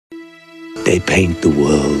They paint the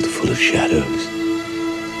world full of shadows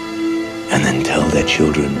and then tell their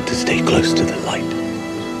children to stay close to the light.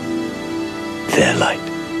 Their light,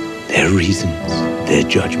 their reasons, their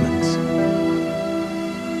judgments.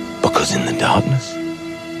 Because in the darkness,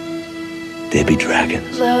 there be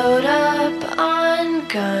dragons. Load up on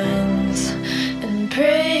guns and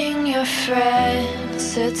bring your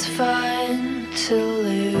friends. It's fun to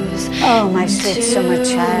lose. Oh, my sweet summer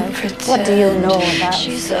child, what do you know about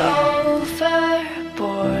She's fear?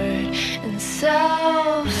 overboard and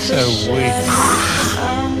self-assured. So weak,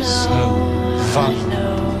 so fun.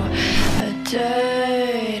 A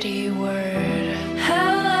dirty word.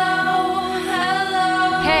 Hello,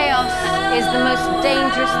 hello. Chaos is the most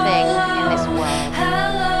dangerous thing in this world.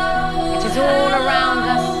 It is all around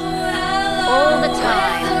us, all the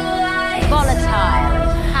time, volatile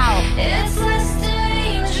and powerful. It's less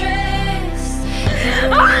dangerous.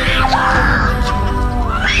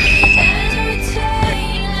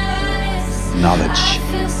 Knowledge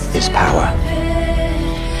is power.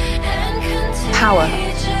 Power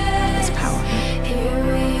is power.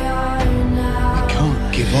 We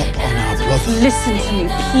can't give up on our brother. Listen to me,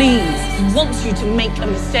 please. He wants you to make a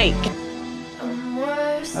mistake.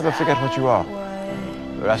 Never forget what you are.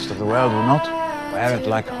 The rest of the world will not. Wear it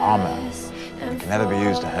like armor. It can never be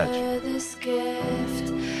used to hurt you.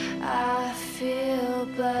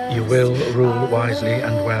 You will rule wisely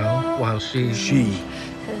and well, while she is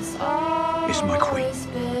my queen.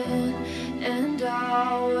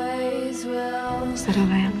 Is that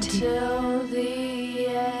all I am to you?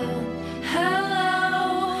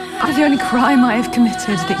 The only crime I have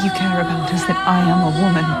committed that you care about is that I am a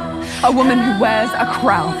woman who wears a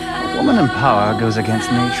crown. A woman in power goes against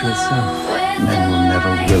nature itself. Men will never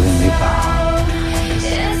willingly bow.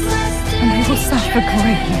 And they will suffer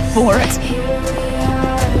greatly for it.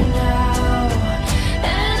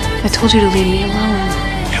 I told you to leave me alone.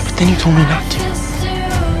 Yeah, but then you told me not to.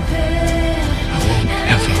 I won't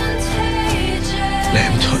ever let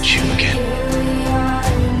him touch you again.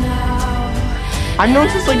 I've known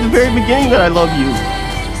since like the very beginning that I love you.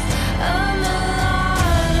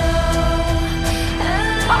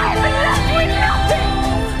 I've been left with nothing!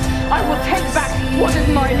 I will take back what is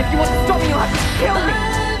mine. If you want to stop me, you'll have to kill me.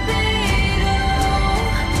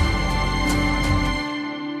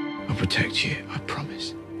 I'll protect you, I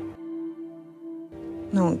promise.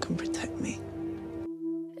 No one can protect me.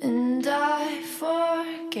 And I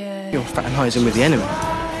forget. You're fraternizing with the enemy.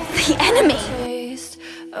 The enemy?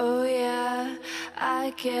 Oh yeah,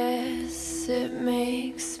 I guess it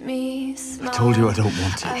makes me smile. I told you I don't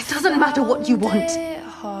want it. It doesn't matter what you want.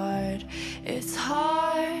 It's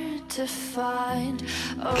hard to find.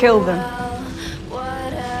 Oh, Kill them. well,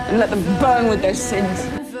 And let them burn with their sins.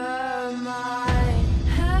 whatever mine.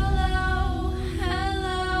 Hello,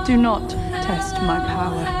 hello. Do not test my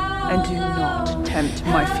power, and do not tempt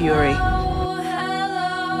my fury.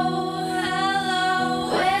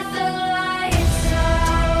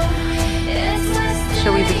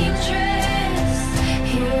 Shall we begin?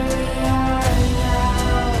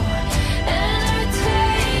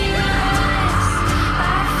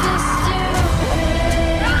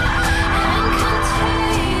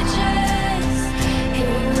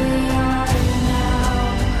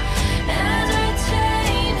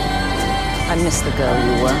 I miss the girl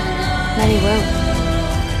you were. Many will.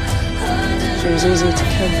 She was easy to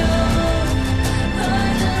kill.